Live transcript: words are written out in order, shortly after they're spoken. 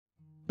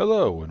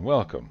Hello and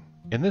welcome.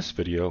 In this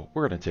video,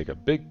 we're going to take a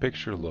big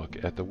picture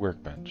look at the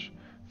workbench.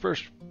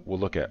 First, we'll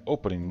look at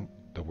opening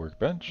the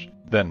workbench.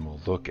 Then we'll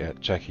look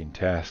at checking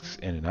tasks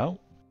in and out.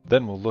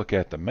 Then we'll look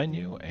at the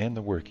menu and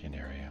the working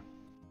area.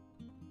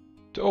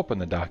 To open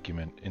the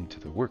document into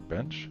the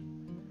workbench,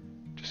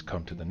 just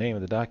come to the name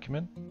of the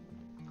document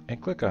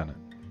and click on it.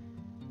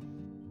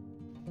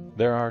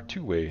 There are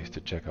two ways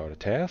to check out a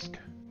task.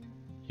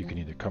 You can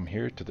either come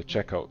here to the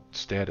checkout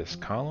status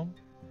column,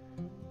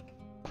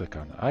 click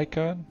on the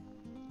icon,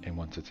 and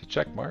once it's a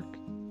check mark,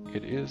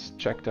 it is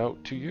checked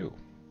out to you.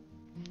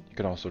 You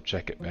can also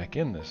check it back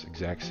in this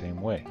exact same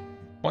way.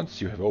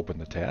 Once you have opened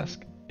the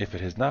task, if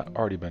it has not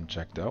already been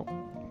checked out,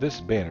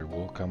 this banner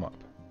will come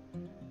up.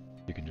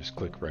 You can just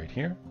click right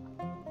here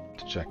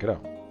to check it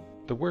out.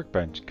 The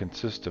workbench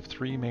consists of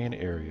three main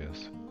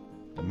areas: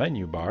 the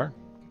menu bar,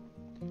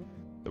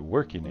 the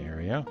working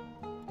area,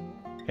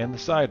 and the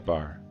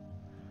sidebar.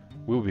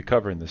 We will be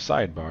covering the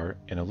sidebar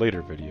in a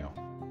later video.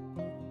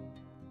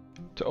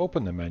 To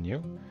open the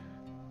menu,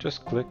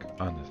 just click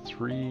on the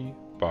three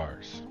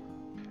bars.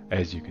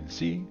 As you can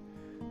see,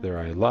 there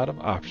are a lot of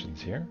options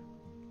here,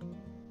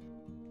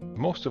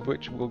 most of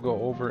which we'll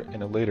go over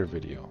in a later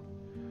video.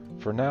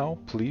 For now,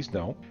 please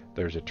note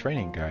there's a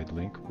training guide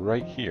link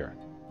right here.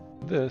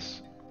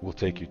 This will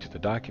take you to the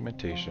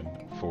documentation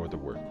for the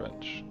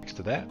workbench. Next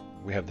to that,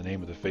 we have the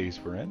name of the phase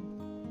we're in,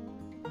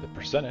 the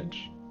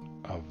percentage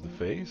of the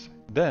phase.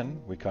 Then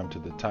we come to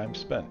the time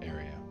spent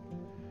area.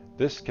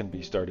 This can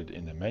be started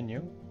in the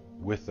menu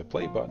with the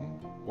play button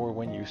or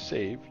when you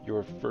save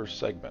your first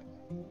segment.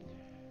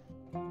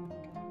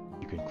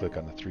 You can click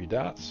on the three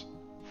dots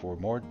for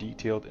more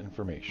detailed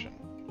information.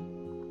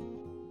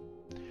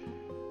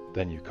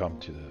 Then you come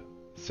to the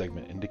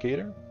segment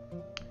indicator.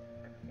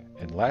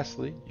 And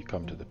lastly, you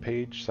come to the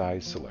page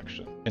size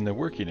selection. In the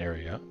working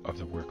area of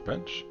the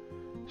workbench,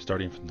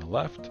 starting from the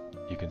left,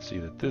 you can see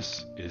that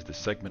this is the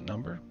segment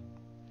number.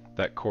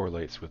 That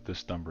correlates with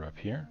this number up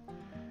here.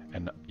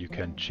 And you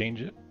can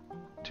change it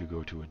to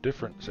go to a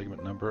different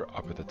segment number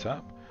up at the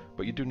top,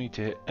 but you do need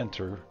to hit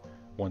enter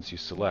once you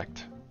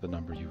select the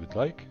number you would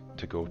like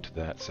to go to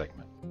that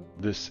segment.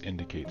 This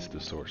indicates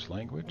the source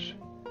language,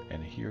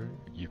 and here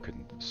you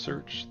can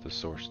search the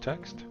source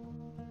text.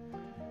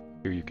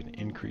 Here you can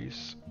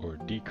increase or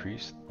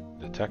decrease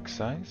the text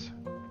size.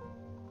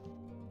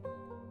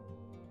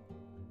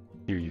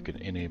 Here you can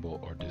enable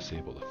or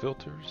disable the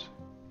filters,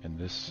 and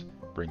this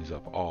brings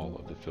up all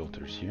of the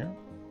filters here.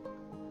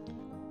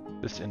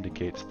 This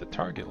indicates the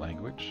target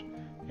language,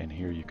 and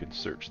here you can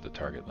search the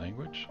target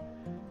language,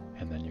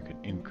 and then you can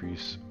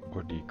increase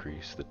or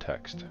decrease the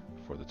text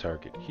for the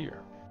target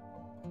here.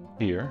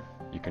 Here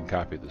you can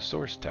copy the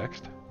source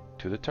text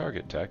to the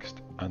target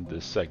text on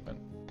this segment.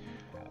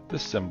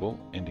 This symbol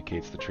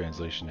indicates the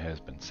translation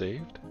has been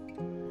saved.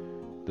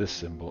 This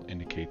symbol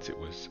indicates it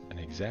was an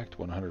exact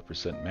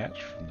 100%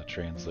 match from the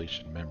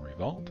translation memory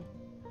vault.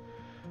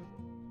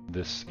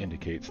 This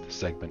indicates the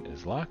segment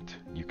is locked.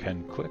 You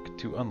can click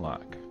to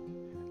unlock.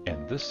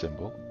 And this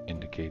symbol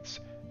indicates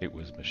it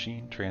was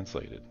machine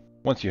translated.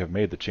 Once you have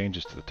made the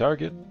changes to the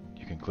target,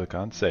 you can click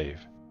on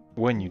Save.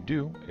 When you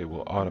do, it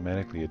will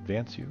automatically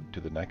advance you to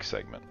the next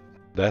segment.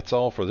 That's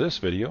all for this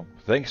video.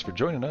 Thanks for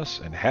joining us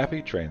and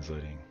happy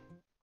translating.